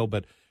we will,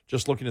 but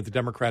just looking at the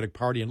Democratic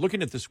Party and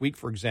looking at this week,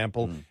 for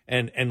example,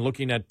 and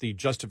looking at the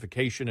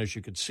justification, as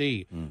you could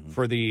see,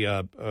 for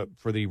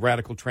the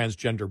radical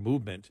transgender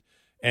movement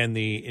and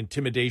the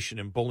intimidation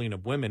and bullying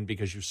of women,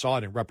 because you saw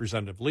it in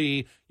Representative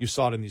Lee, you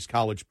saw it in these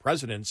college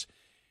presidents.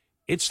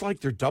 It's like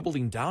they're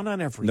doubling down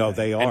on everything. No,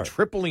 they are. And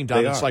tripling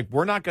down. It's like,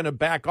 we're not going to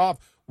back off.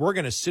 We're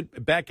going to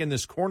sit back in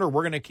this corner.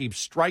 We're going to keep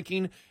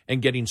striking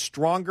and getting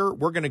stronger.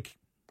 We're going to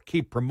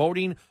keep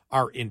promoting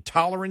our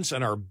intolerance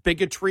and our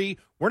bigotry.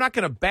 We're not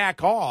going to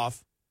back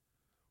off.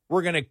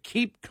 We're going to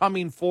keep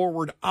coming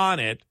forward on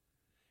it,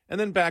 and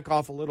then back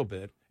off a little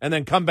bit, and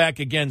then come back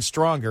again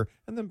stronger,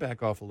 and then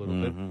back off a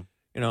little bit.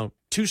 You know,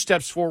 2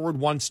 steps forward,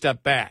 1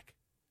 step back.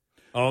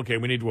 Okay,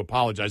 we need to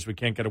apologize. We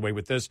can't get away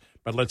with this,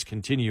 but let's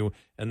continue,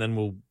 and then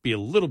we'll be a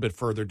little bit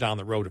further down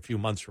the road a few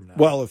months from now.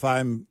 Well, if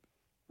I'm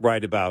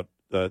right about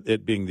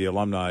it being the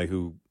alumni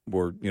who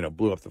were,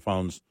 blew up the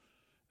phones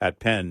at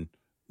Penn,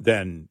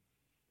 then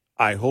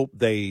I hope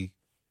they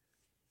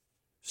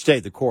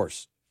stay the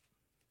course.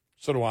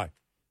 So do I.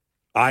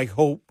 I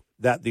hope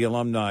that the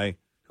alumni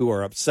who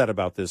are upset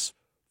about this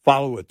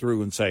follow it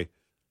through and say,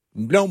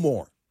 no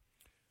more.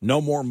 No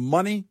more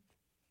money,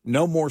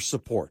 no more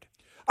support.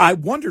 I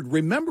wondered,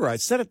 remember, I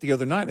said it the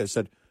other night, I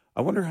said, I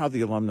wonder how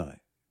the alumni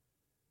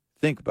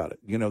think about it.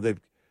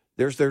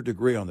 There's their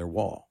degree on their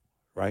wall,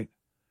 right?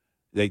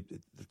 The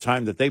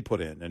time that they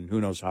put in, and who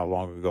knows how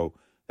long ago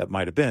that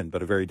might have been,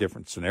 but a very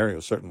different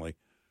scenario, certainly,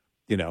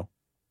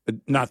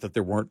 not that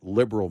there weren't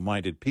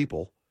liberal-minded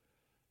people,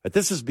 but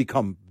this has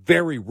become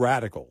very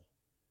radical.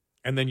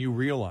 And then you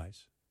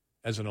realize,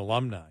 as an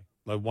alumni,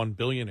 like one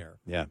billionaire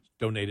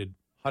donated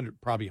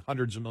probably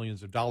hundreds of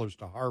millions of dollars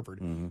to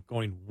Harvard,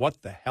 going,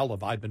 what the hell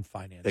have I been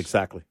financing?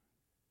 Exactly.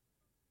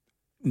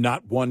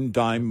 Not one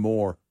dime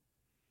more.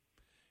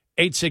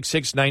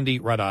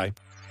 866-90-RED-EYE.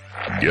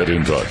 Get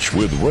in touch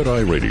with Red Eye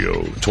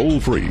Radio, toll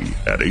free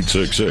at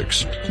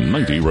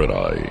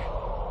 866-90-RED-EYE.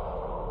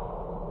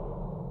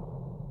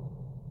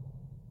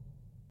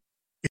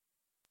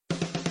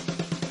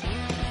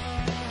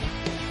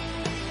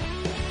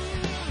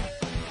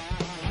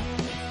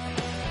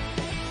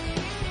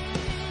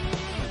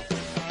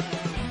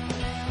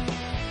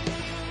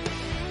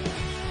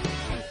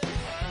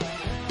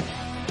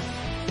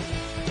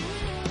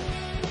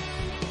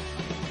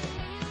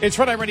 It's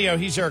Red Eye Radio.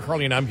 He's Eric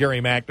Harley, and I'm Gary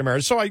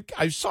McNamara. So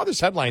I saw this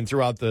headline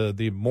throughout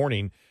the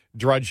morning.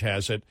 Drudge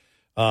has it.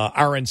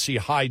 RNC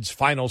hides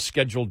final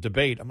scheduled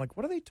debate. I'm like,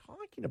 what are they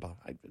talking about?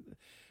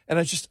 And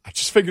I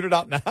just figured it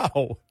out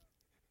now.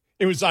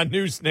 It was on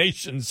News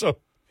Nation. So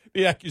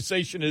the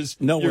accusation is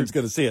no one's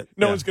going to see it.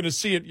 No one's going to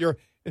see it. Your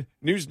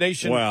News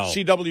Nation,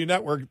 CW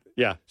network.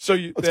 Yeah. So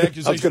the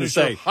accusation is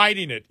you're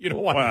hiding it. You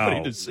don't want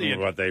anybody to see it.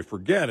 What they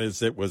forget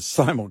is it was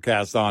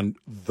simulcast on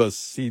the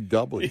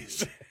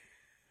CW.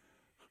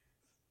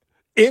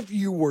 If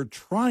you were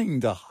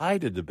trying to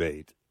hide a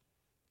debate,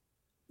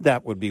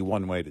 that would be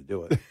one way to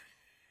do it.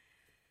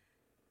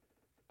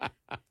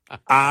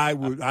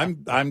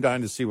 I'm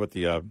dying to see what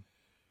the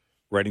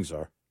ratings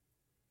are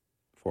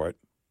for it.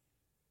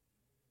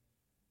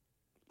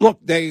 Look,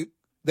 they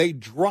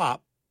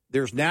drop.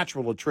 There's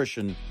natural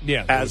attrition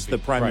as the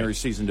primary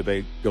season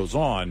debate goes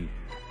on.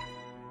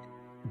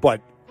 But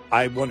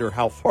I wonder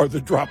how far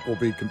the drop will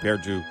be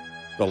compared to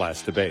the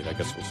last debate. I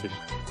guess we'll see.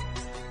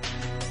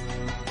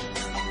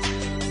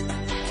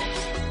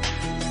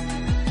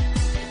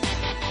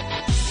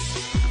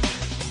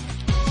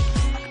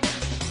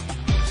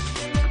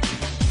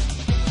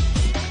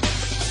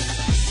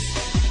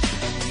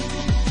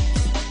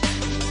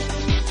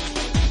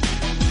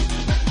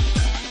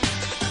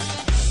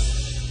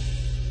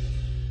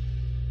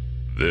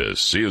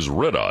 This is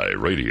Red Eye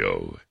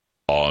Radio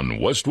on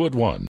Westwood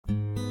One.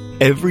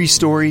 Every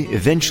story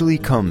eventually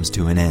comes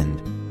to an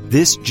end.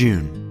 This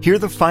June, hear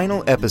the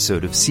final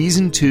episode of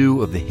Season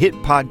 2 of the hit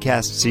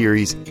podcast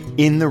series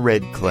In the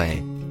Red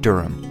Clay,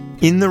 Durham.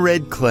 In the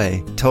Red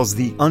Clay tells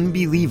the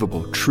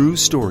unbelievable true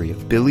story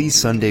of Billy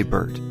Sunday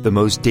Burt, the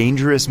most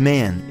dangerous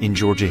man in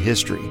Georgia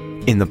history.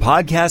 In the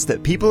podcast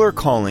that people are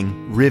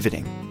calling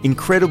riveting,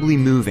 incredibly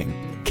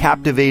moving,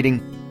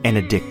 captivating, and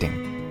addicting.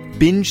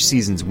 Binge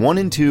seasons 1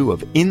 and 2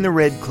 of In the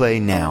Red Clay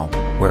now,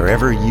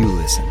 wherever you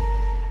listen.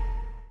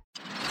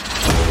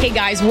 Hey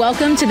guys,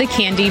 welcome to the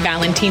Candy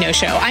Valentino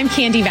Show. I'm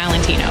Candy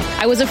Valentino.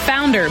 I was a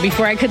founder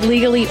before I could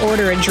legally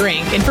order a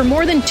drink, and for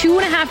more than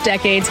 2.5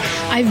 decades,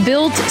 I've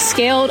built,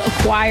 scaled,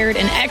 acquired,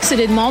 and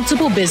exited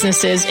multiple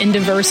businesses in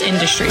diverse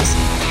industries.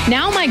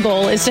 Now my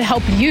goal is to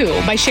help you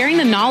by sharing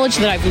the knowledge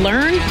that I've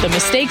learned, the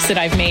mistakes that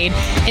I've made,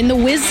 and the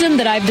wisdom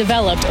that I've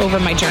developed over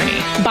my journey.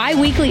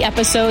 Bi-weekly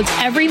episodes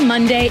every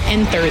Monday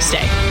and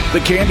Thursday.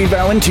 The Candy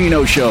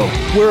Valentino Show,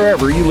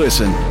 wherever you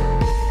listen.